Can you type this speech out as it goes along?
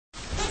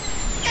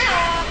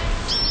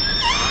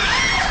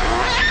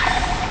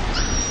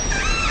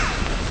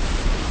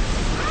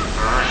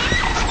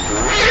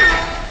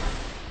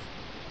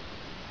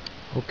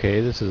Okay,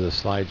 this is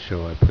a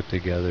slideshow I put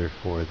together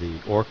for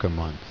the Orca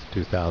Month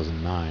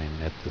 2009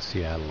 at the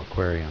Seattle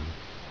Aquarium,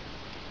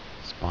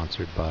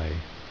 sponsored by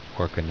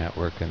Orca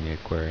Network and the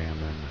Aquarium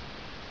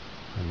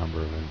and a number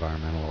of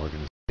environmental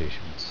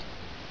organizations.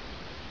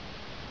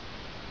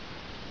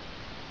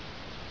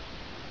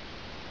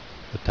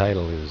 The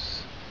title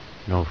is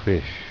No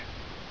Fish,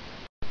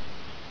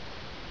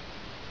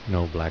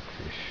 No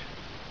Blackfish.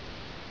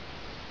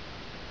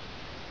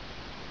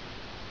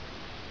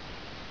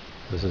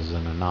 This is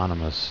an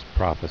anonymous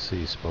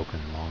prophecy spoken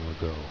long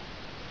ago.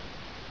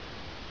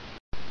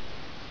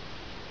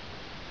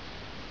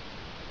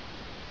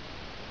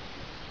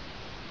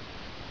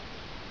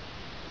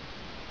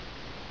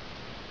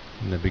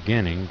 In the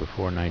beginning,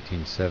 before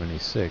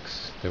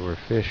 1976, there were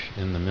fish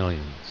in the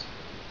millions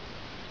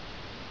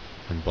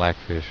and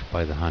blackfish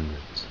by the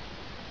hundreds.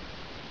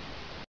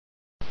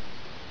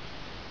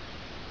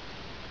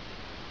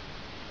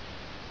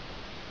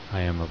 I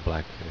am a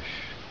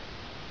blackfish.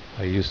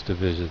 I used to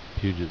visit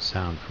Puget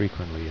Sound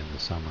frequently in the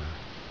summer.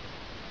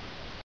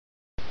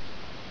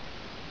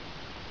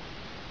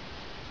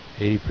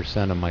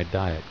 80% of my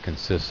diet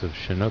consists of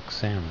Chinook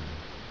salmon.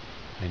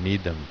 I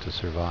need them to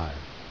survive.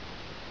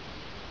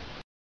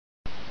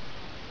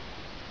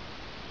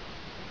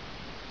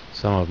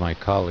 Some of my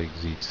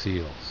colleagues eat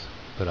seals,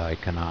 but I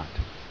cannot.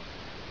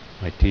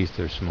 My teeth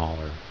are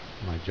smaller,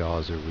 my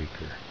jaws are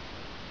weaker.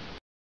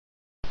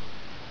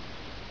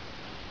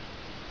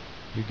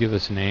 You give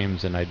us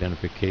names and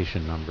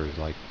identification numbers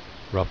like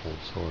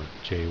Ruffles or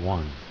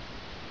J1.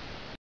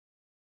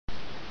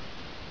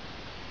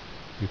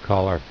 You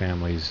call our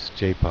families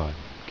J-Pod,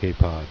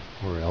 K-Pod,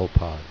 or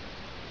L-Pod.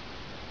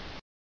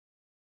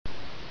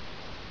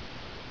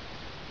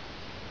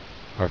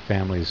 Our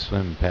families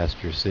swim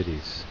past your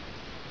cities.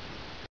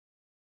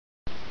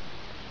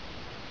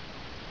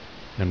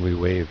 And we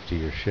wave to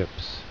your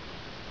ships.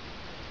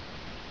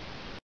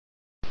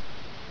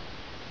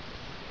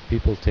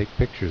 People take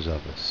pictures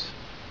of us.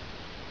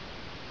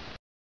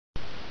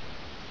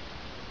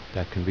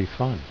 That can be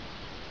fun.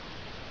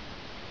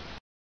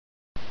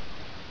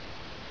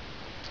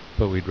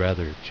 But we'd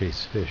rather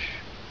chase fish.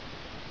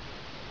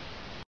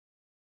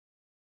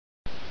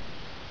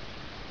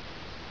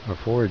 Our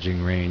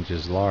foraging range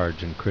is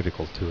large and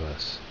critical to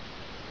us.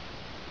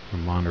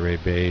 From Monterey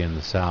Bay in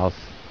the south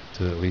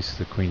to at least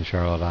the Queen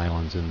Charlotte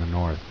Islands in the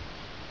north.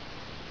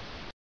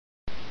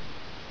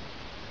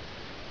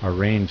 Our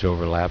range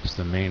overlaps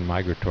the main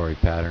migratory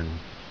pattern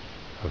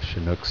of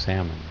Chinook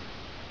salmon.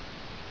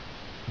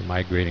 The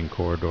migrating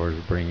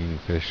corridors bringing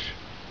fish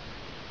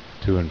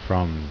to and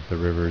from the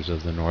rivers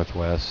of the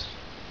Northwest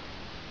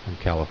and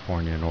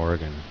California and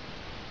Oregon.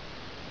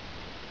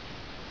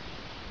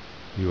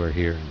 You are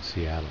here in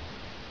Seattle.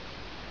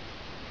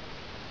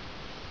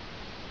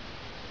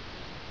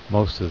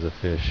 Most of the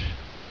fish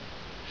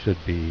should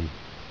be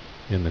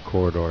in the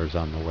corridors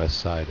on the west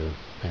side of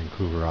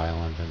Vancouver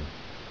Island and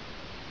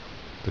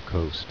the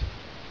coast.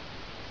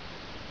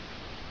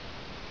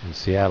 In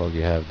Seattle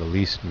you have the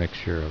least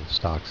mixture of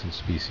stocks and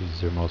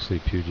species. They're mostly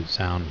Puget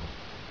Sound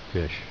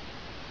fish.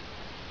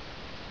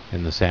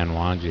 In the San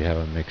Juans you have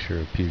a mixture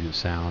of Puget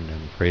Sound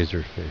and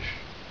Fraser fish.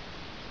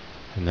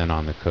 And then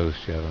on the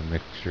coast you have a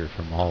mixture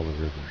from all the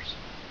rivers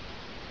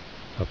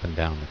up and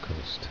down the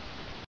coast.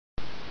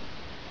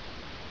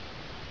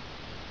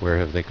 Where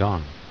have they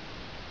gone?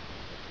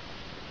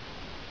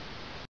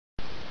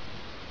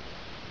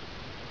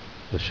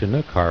 The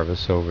Chinook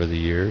harvests over the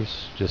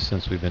years, just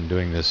since we've been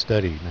doing this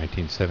study,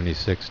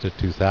 1976 to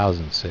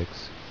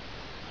 2006,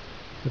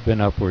 have been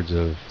upwards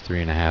of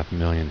 3.5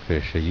 million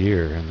fish a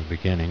year in the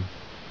beginning,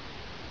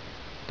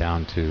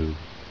 down to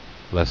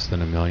less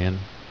than 1 million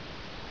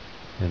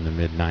in the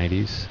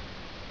mid-90s,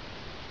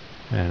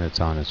 and it's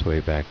on its way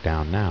back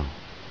down now.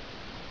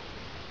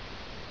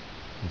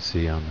 You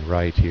see on the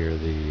right here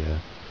the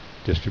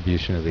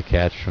distribution of the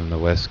catch from the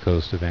west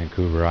coast of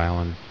Vancouver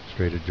Island,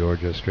 Strait of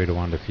Georgia, Strait of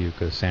Juan de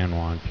Fuca, San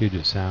Juan,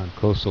 Puget Sound,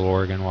 coastal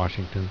Oregon,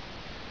 Washington,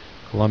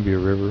 Columbia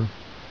River,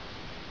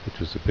 which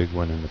was a big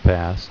one in the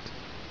past,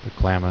 the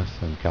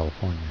Klamath, and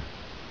California,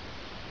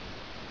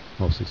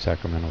 mostly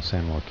Sacramento,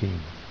 San Joaquin.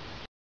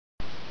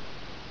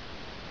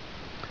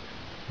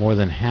 More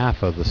than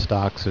half of the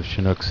stocks of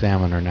Chinook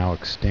salmon are now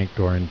extinct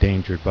or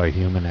endangered by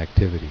human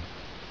activity.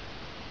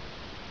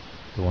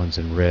 The ones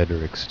in red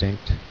are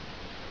extinct,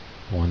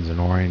 the ones in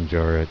orange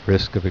are at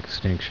risk of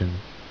extinction,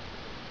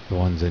 the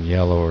ones in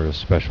yellow are of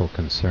special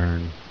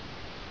concern,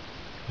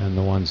 and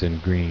the ones in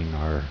green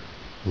are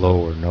low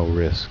or no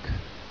risk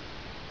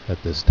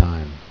at this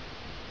time,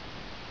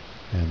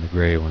 and the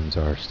gray ones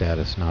are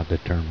status not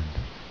determined.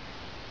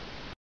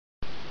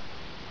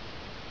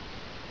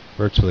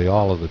 Virtually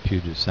all of the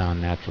Puget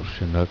Sound natural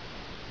Chinook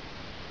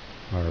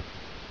are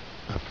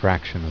a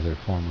fraction of their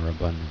former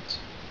abundance.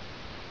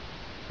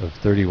 Of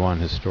 31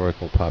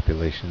 historical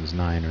populations,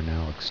 9 are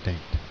now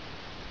extinct.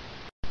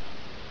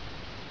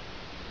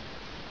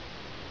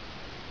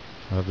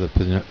 Of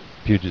the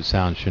Puget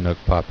Sound Chinook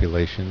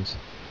populations,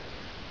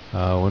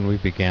 when we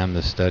began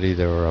the study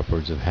there were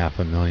upwards of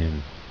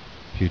 500,000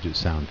 Puget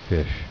Sound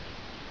fish.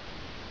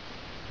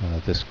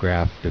 This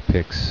graph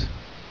depicts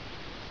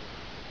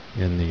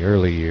in the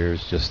early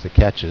years just the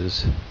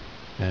catches,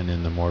 and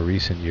in the more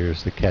recent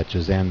years the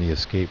catches and the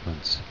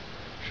escapements,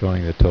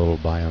 showing the total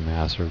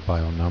biomass or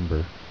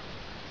bio-number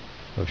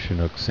of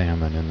Chinook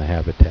salmon in the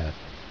habitat.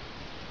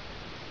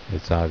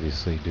 It's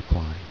obviously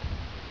declined.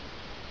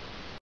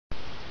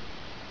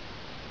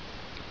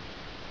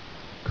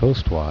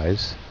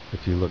 Coastwise,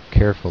 if you look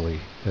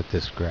carefully at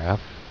this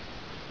graph,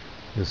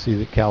 you'll see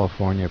that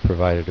California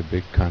provided a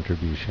big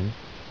contribution,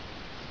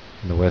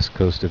 and the west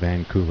coast of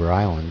Vancouver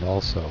Island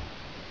also.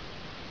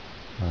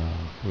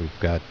 We've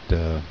got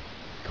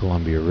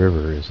Columbia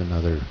River is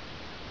another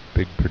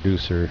big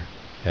producer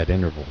at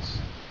intervals,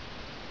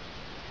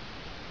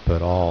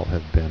 but all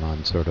have been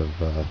on sort of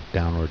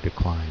downward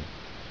decline.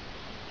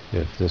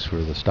 If this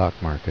were the stock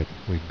market,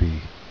 we'd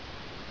be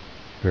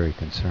very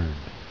concerned.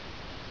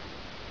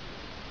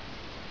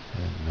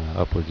 And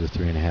upwards of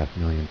 3.5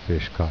 million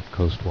fish caught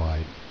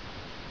coastwide,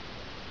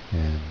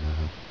 and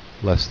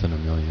less than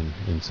 1 million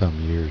in some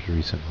years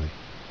recently.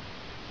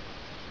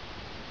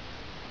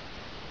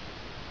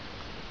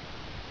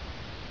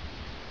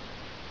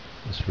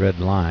 This red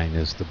line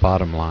is the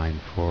bottom line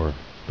for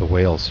the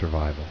whale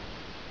survival.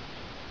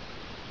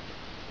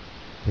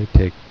 They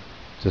take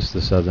just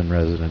the southern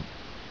resident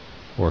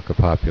orca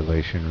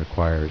population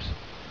requires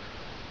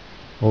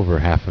over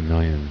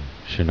 500,000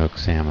 Chinook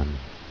salmon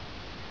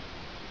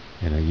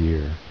in a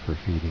year for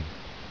feeding.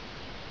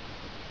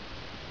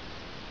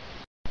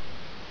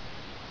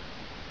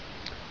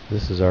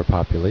 This is our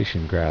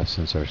population graph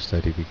since our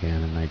study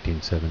began in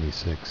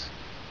 1976.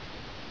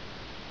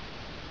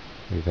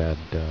 We've had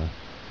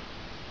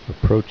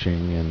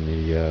approaching in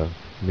the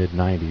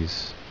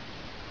mid-90s,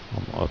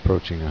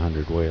 approaching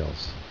 100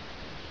 whales,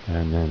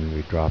 and then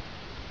we dropped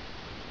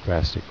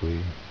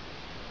drastically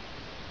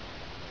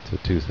to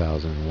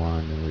 2001,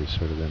 and we've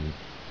sort of been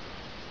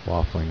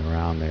waffling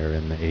around there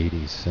in the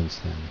 80s since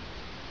then.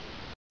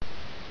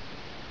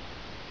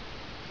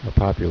 The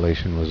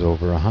population was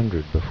over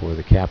 100 before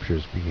the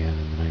captures began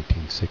in the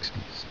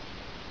 1960s.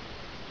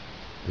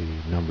 The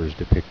numbers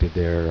depicted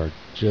there are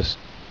just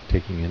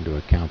taking into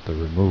account the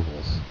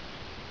removals,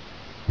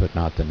 but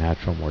not the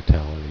natural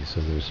mortality, so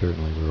there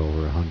certainly were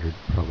over 100,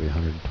 probably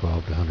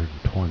 112 to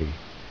 120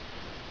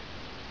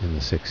 in the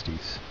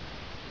 60s.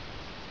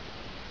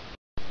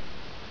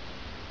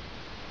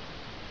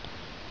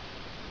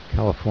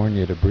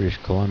 California to British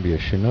Columbia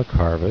Chinook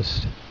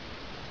harvest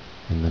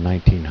in the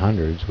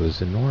 1900s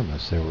was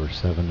enormous. There were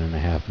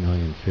 7.5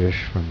 million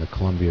fish from the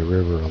Columbia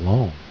River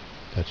alone.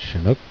 That's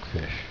Chinook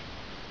fish.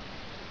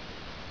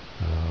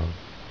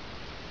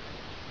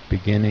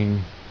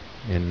 Beginning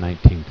in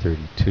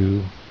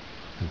 1932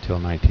 until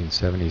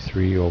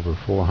 1973, over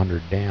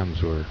 400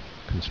 dams were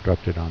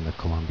constructed on the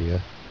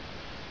Columbia,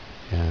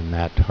 and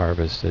that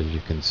harvest, as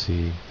you can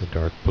see, the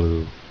dark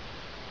blue,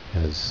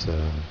 has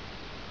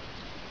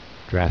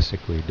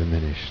drastically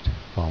diminished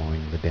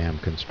following the dam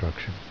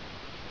construction.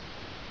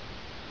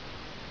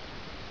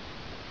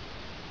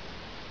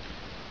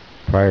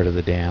 Prior to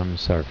the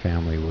dams, our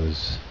family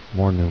was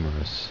more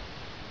numerous,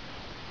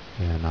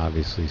 and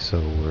obviously so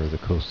were the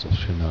coastal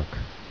Chinook.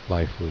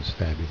 Life was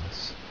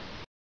fabulous.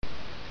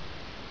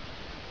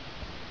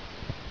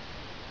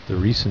 The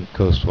recent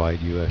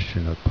coastwide U.S.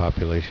 Chinook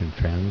population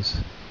trends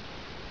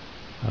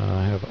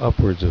have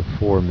upwards of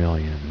 4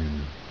 million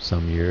in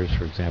some years.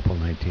 For example,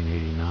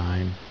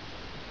 1989,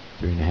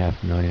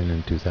 3.5 million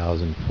in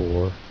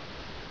 2004,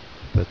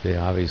 but they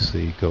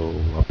obviously go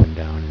up and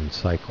down in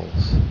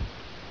cycles.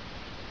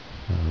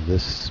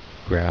 This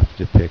graph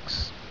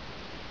depicts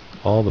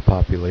all the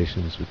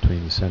populations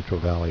between the Central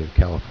Valley of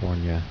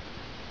California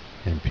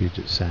and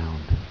Puget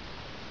Sound,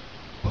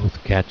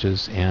 both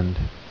catches and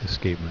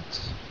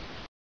escapements.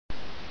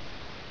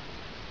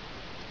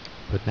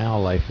 But now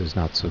life is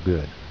not so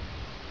good.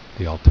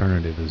 The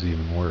alternative is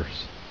even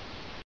worse.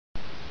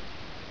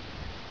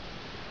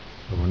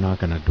 But we're not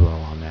going to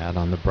dwell on that.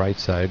 On the bright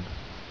side,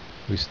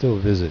 we still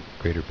visit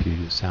Greater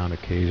Puget Sound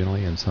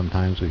occasionally, and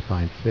sometimes we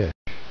find fish.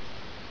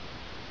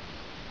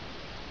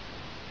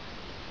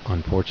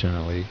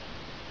 Unfortunately,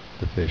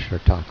 the fish are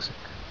toxic.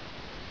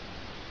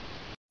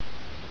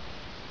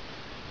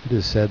 It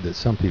is said that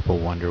some people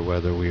wonder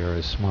whether we are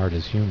as smart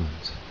as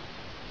humans.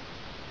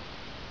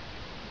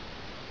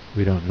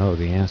 We don't know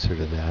the answer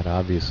to that.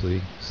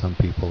 Obviously, some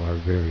people are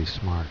very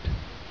smart.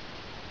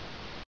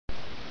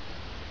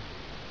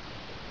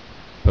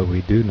 But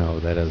we do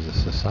know that as a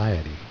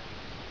society,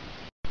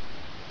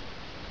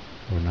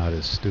 we're not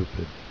as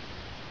stupid.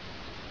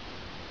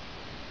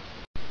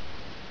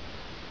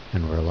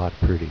 And we're a lot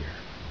prettier.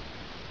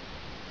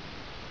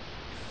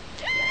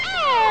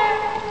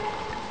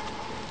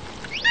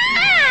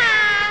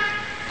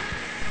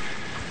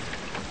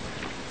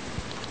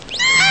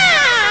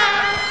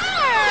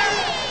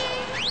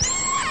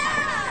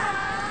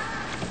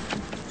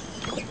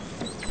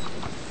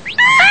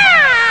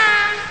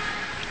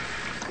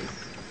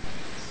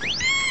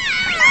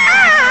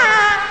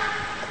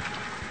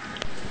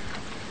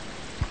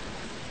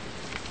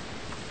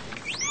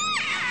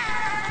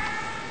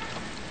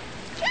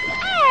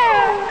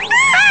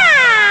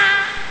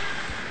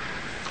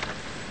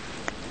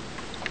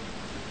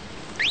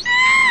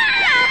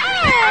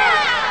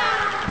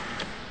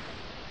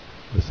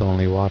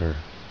 only water.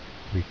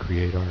 We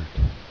create art.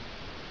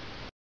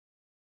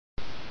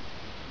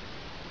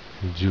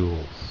 And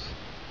jewels.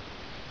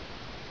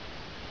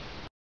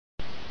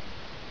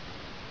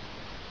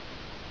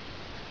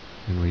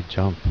 And we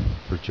jump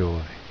for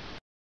joy.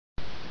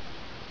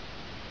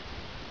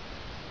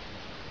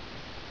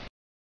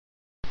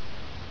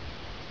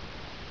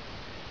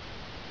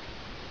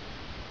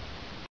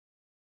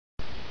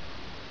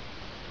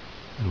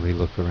 And we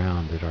look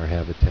around at our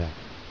habitat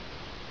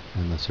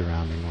and the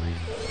surrounding land.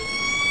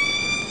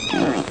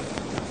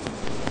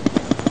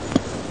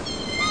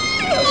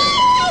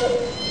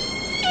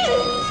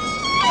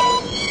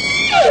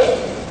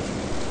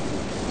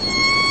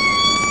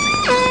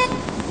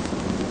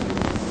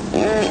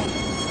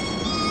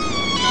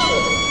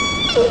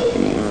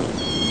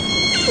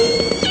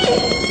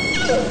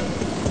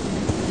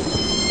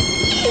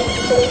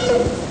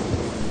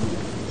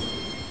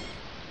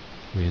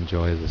 We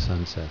enjoy the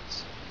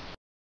sunsets.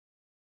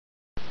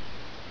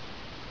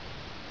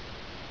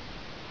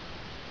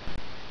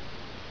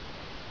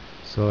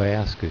 So I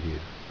ask of you,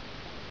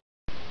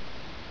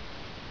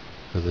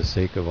 for the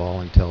sake of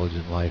all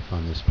intelligent life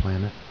on this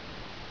planet,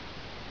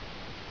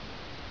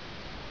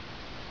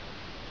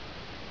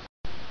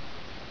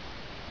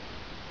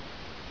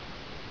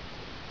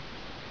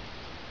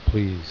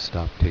 please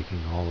stop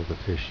taking all of the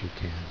fish you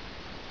can.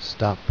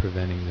 Stop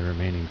preventing the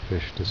remaining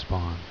fish to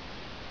spawn.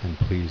 And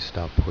please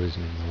stop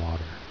poisoning the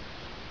water.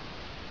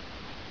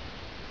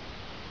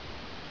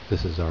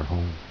 This is our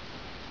home.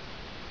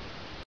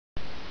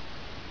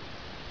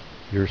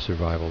 Your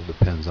survival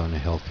depends on a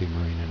healthy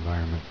marine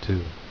environment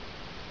too.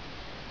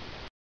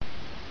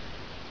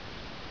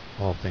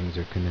 All things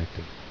are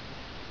connected.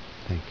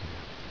 Thank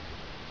you.